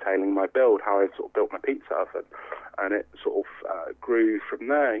detailing my build, how I sort of built my pizza oven, and it sort of grew from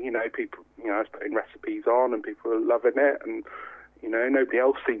there. People, I was putting recipes on, and people were loving it, and nobody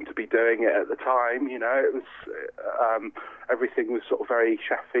else seemed to be doing it at the time. It was everything was sort of very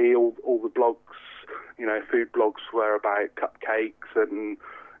chefy. All the blogs, food blogs were about cupcakes and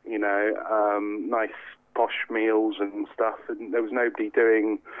nice posh meals and stuff, and there was nobody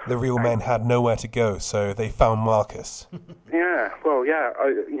doing. The real men had nowhere to go, so they found Marcus. Yeah, well, yeah,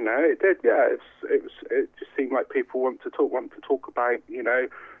 it did. Yeah, it just seemed like people want to talk about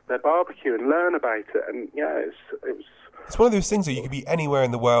their barbecue and learn about it, and yeah, it was. It's one of those things that you could be anywhere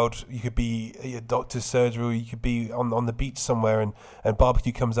in the world. You could be at your doctor's surgery, or you could be on the beach somewhere, and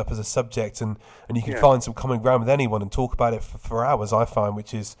barbecue comes up as a subject, and you can find some common ground with anyone and talk about it for hours. I find,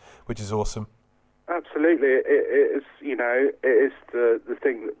 which is awesome. Absolutely, it is. It is the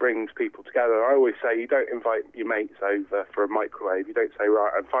thing that brings people together. I always say you don't invite your mates over for a microwave. You don't say,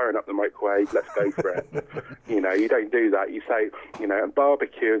 right, I'm firing up the microwave, let's go for it. You don't do that. You say,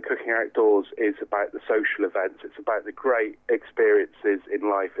 barbecue and cooking outdoors is about the social events. It's about the great experiences in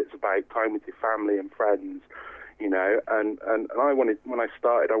life. It's about time with your family and friends. And I wanted, when I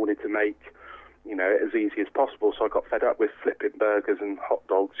started, I wanted to make it as easy as possible. So I got fed up with flipping burgers and hot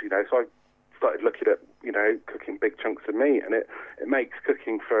dogs. So I started looking at cooking big chunks of meat, and it makes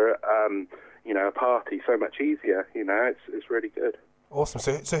cooking for a party so much easier. It's really good. Awesome.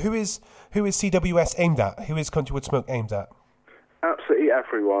 So who is CWS aimed at? Who is Country Wood Smoke aimed at? Absolutely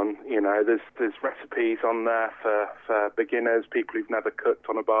everyone. There's recipes on there for beginners, people who've never cooked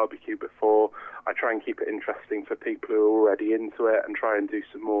on a barbecue before. I try and keep it interesting for people who are already into it, and try and do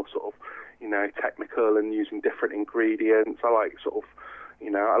some more sort of technical and using different ingredients. I like sort of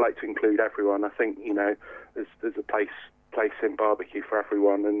I like to include everyone. I think, there's a place in barbecue for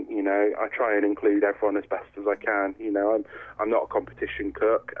everyone, and, I try and include everyone as best as I can. I'm not a competition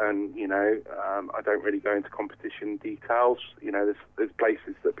cook, and, I don't really go into competition details. There's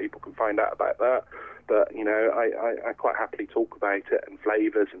places that people can find out about that, but, I quite happily talk about it and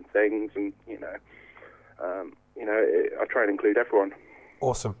flavours and things, and, I try and include everyone.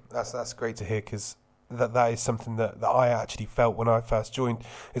 Awesome. That's great to hear, because that is something that I actually felt when I first joined.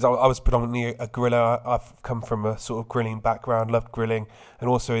 Is I was predominantly a griller. I've come from a sort of grilling background, loved grilling, and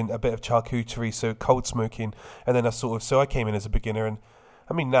also in a bit of charcuterie, so cold smoking. And then I came in as a beginner, and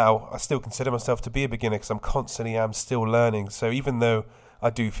I mean, now I still consider myself to be a beginner because I'm constantly am still learning. So even though I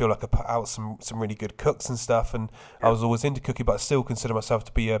do feel like I put out some really good cooks and stuff, and I was always into cooking, but I still consider myself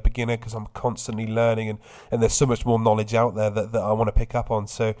to be a beginner because I'm constantly learning, and there's so much more knowledge out there that I want to pick up on.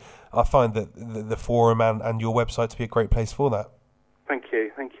 So I find that the forum and your website to be a great place for that. Thank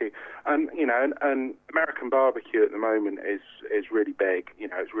you. And and American barbecue at the moment is really big.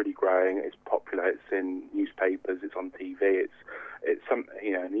 It's really growing. It's popular. It's in newspapers. It's on TV. It's some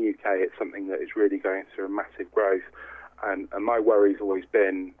in the UK it's something that is really going through a massive growth. And my worry's always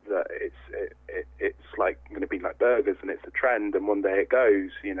been that it's like going to be like burgers, and it's a trend, and one day it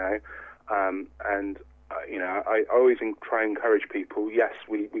goes. I always try and encourage people. Yes,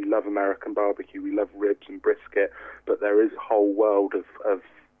 we love American barbecue. We love ribs and brisket, but there is a whole world of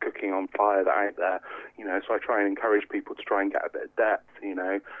cooking on fire that out there. So I try and encourage people to try and get a bit of depth,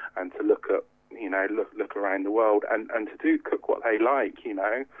 and to look at, look around the world and to cook what they like.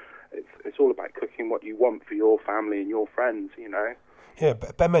 It's all about cooking what you want for your family and your friends. Yeah,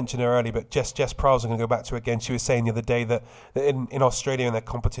 Ben mentioned her earlier, but Jess Prowse, I'm going to go back to her again. She was saying the other day that in Australia in their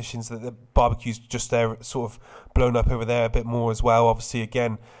competitions that the barbecue's just there, sort of blown up over there a bit more as well. Obviously,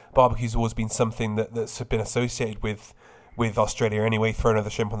 again, barbecue's always been something that's been associated with Australia anyway, throwing of the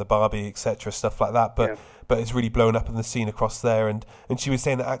shrimp on the barbie, etc., stuff like that. But it's really blown up in the scene across there. And she was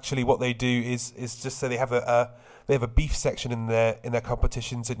saying that actually what they do is just so they have a beef section in their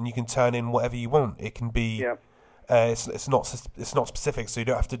competitions, and you can turn in whatever you want. It can be. Yeah. It's not specific, so you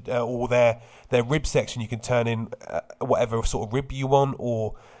don't have to. Or their rib section, you can turn in whatever sort of rib you want.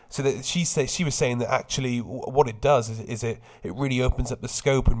 Or so that she was saying that actually what it does is it really opens up the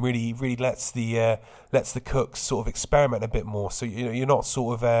scope and really lets the cooks sort of experiment a bit more. So you're not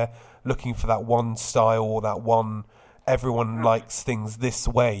sort of looking for that one style or that one. Everyone likes things this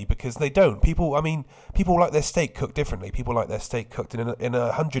way, because they don't. People like their steak cooked differently. People like their steak cooked in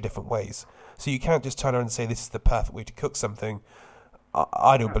 100 different ways. So you can't just turn around and say this is the perfect way to cook something.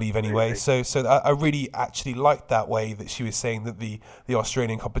 I don't believe anyway. So I really actually liked that way that she was saying that the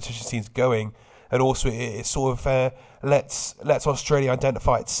Australian competition scene's going, and also it sort of lets Australia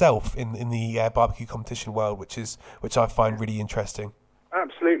identify itself in the barbecue competition world, which I find really interesting.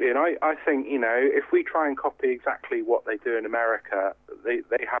 Absolutely, and I think, if we try and copy exactly what they do in America, they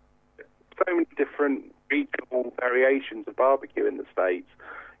have so many different regional variations of barbecue in the States.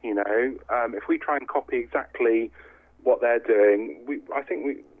 If we try and copy exactly what they're doing, I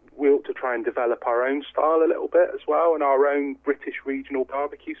think we ought to try and develop our own style a little bit as well, and our own British regional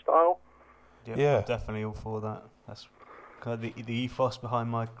barbecue style. Yeah, I'm definitely all for that. That's kind of the ethos behind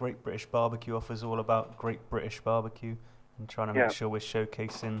my Great British Barbecue offer is all about Great British barbecue. And trying to make sure we're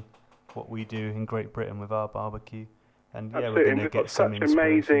showcasing what we do in Great Britain with our barbecue. And we're going to get some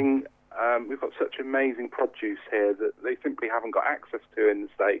inspiration. We've got such amazing produce here that they simply haven't got access to in the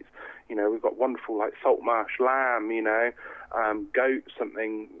States. We've got wonderful like salt marsh lamb, goat,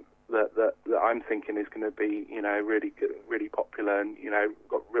 something that I'm thinking is going to be, really good, really popular, and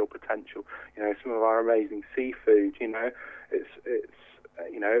got real potential. Some of our amazing seafood.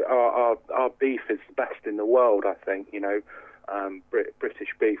 Our beef is the best in the world, I think. British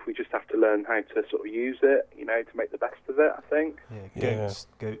beef. We just have to learn how to sort of use it, to make the best of it, I think.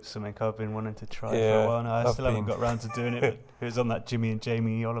 Goat's something I've been wanting to try for a while now. I still haven't got around to doing it. But it was on that Jimmy and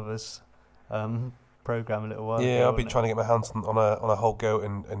Jamie Oliver's program a little while ago. Yeah, I've been trying to get my hands on a whole goat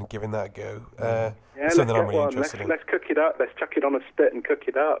and giving that a go. Something I'm really interested in. Let's cook it up. Let's chuck it on a spit and cook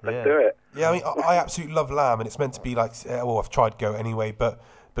it up. Let's do it. Yeah, I mean, I absolutely love lamb, and it's meant to be like, I've tried goat anyway, but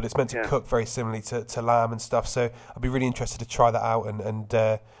it's meant to cook very similarly to lamb and stuff. So I'd be really interested to try that out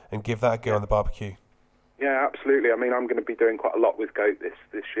and give that a go on the barbecue. Yeah, absolutely. I mean, I'm going to be doing quite a lot with goat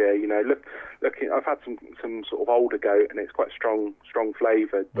this year. Looking, I've had some sort of older goat, and it's quite strong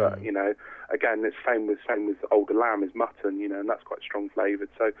flavoured. But again, it's same with older lamb is mutton. And that's quite strong flavoured.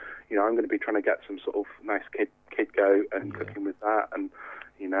 So I'm going to be trying to get some sort of nice kid goat and cooking with that. And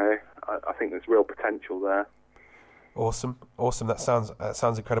I think there's real potential there. Awesome. That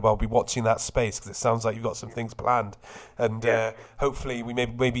sounds incredible. I'll be watching that space because it sounds like you've got some things planned, and hopefully we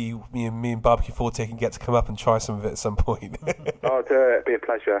maybe me and Barbecue Forte can get to come up and try some of it at some point. I'll do it. It'd be a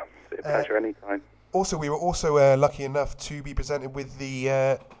pleasure. Anytime. Also, we were also lucky enough to be presented with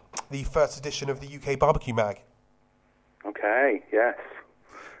the first edition of the UK Barbecue Mag. Okay. Yes.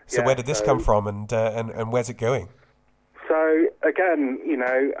 So where did this come from, and where's it going? So again,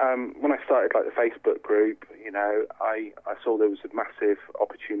 when I started like the Facebook group, I saw there was a massive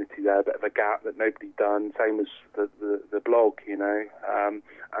opportunity there, a bit of a gap that nobody'd done. Same as the blog, and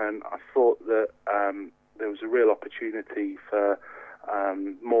I thought that there was a real opportunity for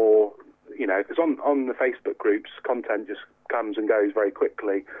more, because on the Facebook groups, content just comes and goes very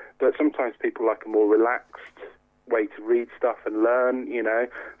quickly, but sometimes people like a more relaxed way to read stuff and learn,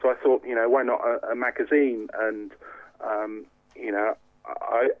 so I thought, why not a magazine? And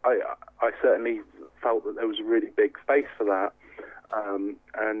I certainly felt that there was a really big space for that,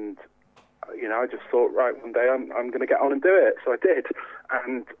 and I just thought, right, one day I'm going to get on and do it. So I did.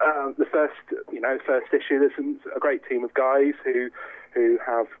 And the first issue, there's a great team of guys who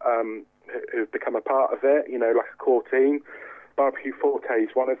have who've become a part of it, like a core team. Barbecue Forte is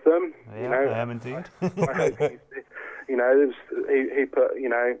one of them. Yeah, I am indeed. He put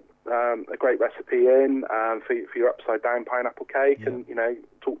a great recipe in for your upside down pineapple cake, and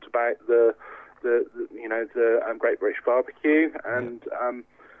talked about the Great British Barbecue, and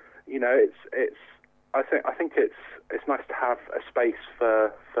I think it's nice to have a space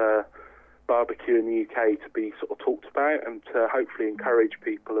for barbecue in the UK to be sort of talked about, and to hopefully encourage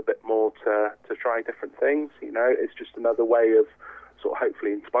people a bit more to try different things. It's just another way of sort of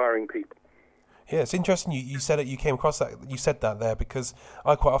hopefully inspiring people. Yeah, it's interesting you said it, you came across that, you said that there, because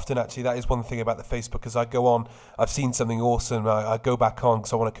I quite often, actually, that is one thing about the Facebook, as I go on, I've seen something awesome, I go back on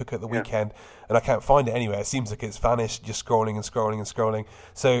because I want to cook at the weekend, and I can't find it anywhere. It seems like it's vanished, just scrolling and scrolling and scrolling.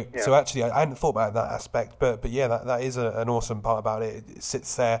 So actually, I hadn't thought about that aspect, but yeah, that is an awesome part about it. It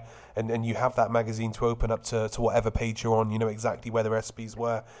sits there, and you have that magazine to open up to whatever page you're on. You know exactly where the recipes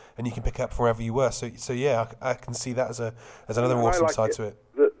were, and you can pick up from wherever you were. So yeah, I can see that as another awesome side to it.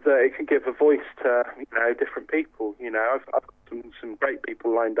 That it can give a voice to different people. I've got some great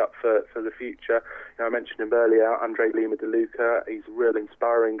people lined up for the future. I mentioned him earlier, Andre Lima De Luca. He's a real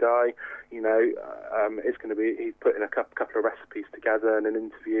inspiring guy. He's putting a couple of recipes together and an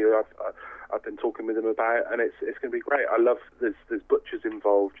interview I've been talking with him about, and it's going to be great. I love there's butchers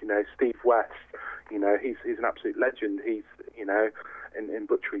involved. Steve West. He's an absolute legend. He's in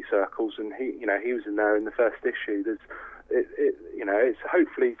butchery circles, and he was in there in the first issue. It's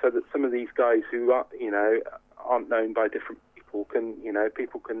hopefully so that some of these guys who aren't known by different people can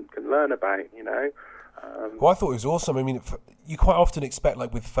learn about. Well, I thought it was awesome. I mean, you quite often expect,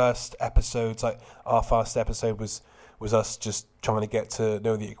 like with first episodes, like our first episode was us just trying to get to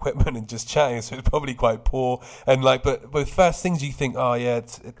know the equipment and just chatting, so it's probably quite poor. And but with first things you think, oh yeah,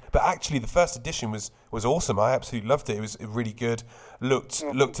 but actually the first edition was awesome. I absolutely loved it. It was really good, looked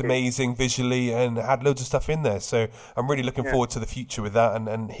amazing visually, and had loads of stuff in there. So I'm really looking forward to the future with that,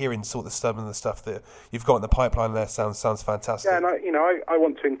 and hearing some of the stuff that you've got in the pipeline there sounds fantastic. Yeah, and I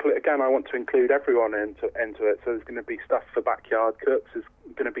want to include everyone into it. So there's going to be stuff for backyard cooks. There's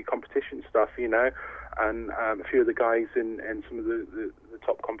going to be competition stuff, and a few of the guys in some of the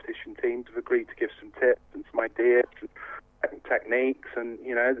top competition teams have agreed to give some tips and some ideas and techniques, and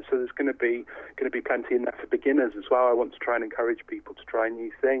so there's going to be plenty in there for beginners as well. I want to try and encourage people to try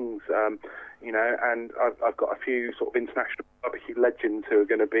new things, and I've got a few sort of international barbecue legends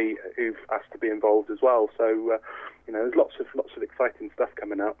who've asked to be involved as well. So there's lots of exciting stuff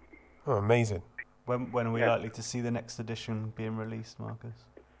coming up. Oh, amazing! When are we likely to see the next edition being released, Marcus?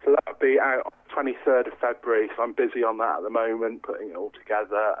 So that'll be out on 23rd of February, so I'm busy on that at the moment, putting it all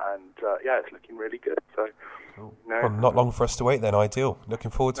together, and it's looking really good. So, cool. Well, not long for us to wait then. Ideal. Looking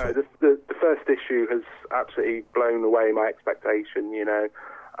forward to it. The first issue has absolutely blown away my expectation. There's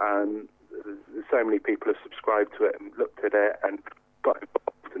so many people have subscribed to it and looked at it and got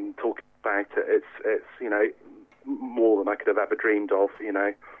involved and talking about it. It's more than I could have ever dreamed of.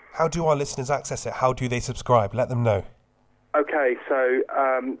 How do our listeners access it? How do they subscribe? Let them know. Okay, so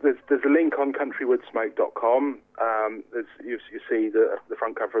there's a link on countrywoodsmoke.com. You see the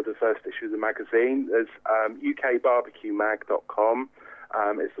front cover of the first issue of the magazine. There's ukbarbecuemag.com.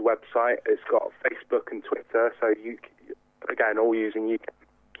 It's the website. It's got Facebook and Twitter. So again, all using UK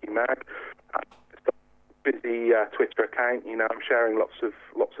Mag. It's got a busy Twitter account. I'm sharing lots of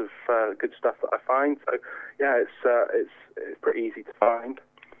good stuff that I find. So yeah, it's pretty easy to find.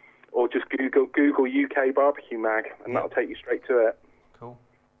 Or just Google UK Barbecue Mag, and that'll take you straight to it. Cool.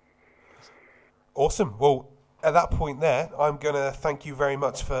 Awesome. Well, at that point there, I'm going to thank you very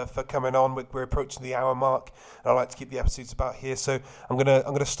much for coming on. We're approaching the hour mark, and I like to keep the episodes about here. So I'm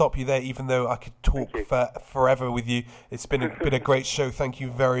gonna stop you there, even though I could talk forever with you. It's been a great show. Thank you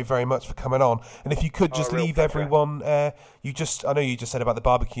very, very much for coming on. And if you could just leave everyone, I know you just said about the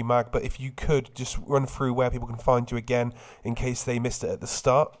Barbecue Mag, but if you could just run through where people can find you again in case they missed it at the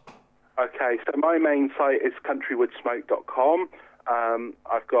start. Okay, so my main site is countrywoodsmoke.com.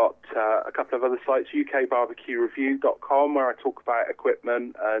 I've got a couple of other sites, ukbarbecuereview.com, where I talk about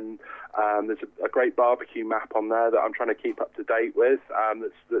equipment, and there's a great barbecue map on there that I'm trying to keep up to date with.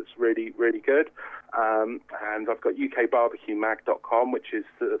 That's really, really good. And I've got ukbarbecuemag.com, which is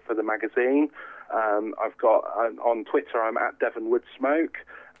for the magazine. I've got on Twitter, I'm at Devon Woodsmoke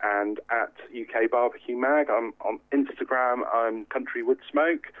and at UK Barbecue Mag. I'm on Instagram, I'm Country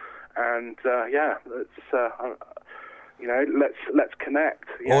Woodsmoke, and let's connect.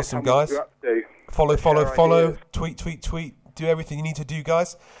 Awesome, guys. Follow, tweet. Do everything you need to do,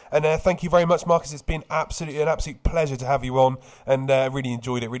 guys. And thank you very much, Marcus. It's been an absolute pleasure to have you on, and really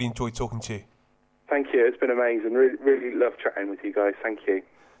enjoyed it. Really enjoyed talking to you. Thank you. It's been amazing. Really love chatting with you guys. Thank you.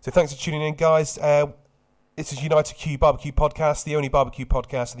 So thanks for tuning in, guys. This is United Q Barbecue Podcast, the only barbecue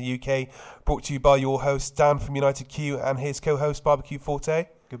podcast in the UK, brought to you by your host, Dan from United Q, and his co-host, Barbecue Forte.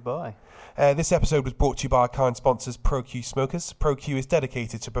 Goodbye. This episode was brought to you by our kind sponsors, ProQ Smokers. ProQ is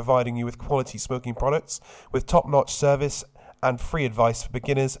dedicated to providing you with quality smoking products with top-notch service and free advice for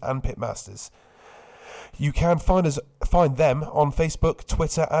beginners and pitmasters. You can find them on Facebook,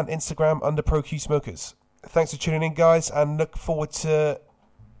 Twitter, and Instagram under ProQ Smokers. Thanks for tuning in, guys, and look forward to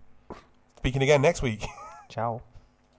speaking again next week. Ciao.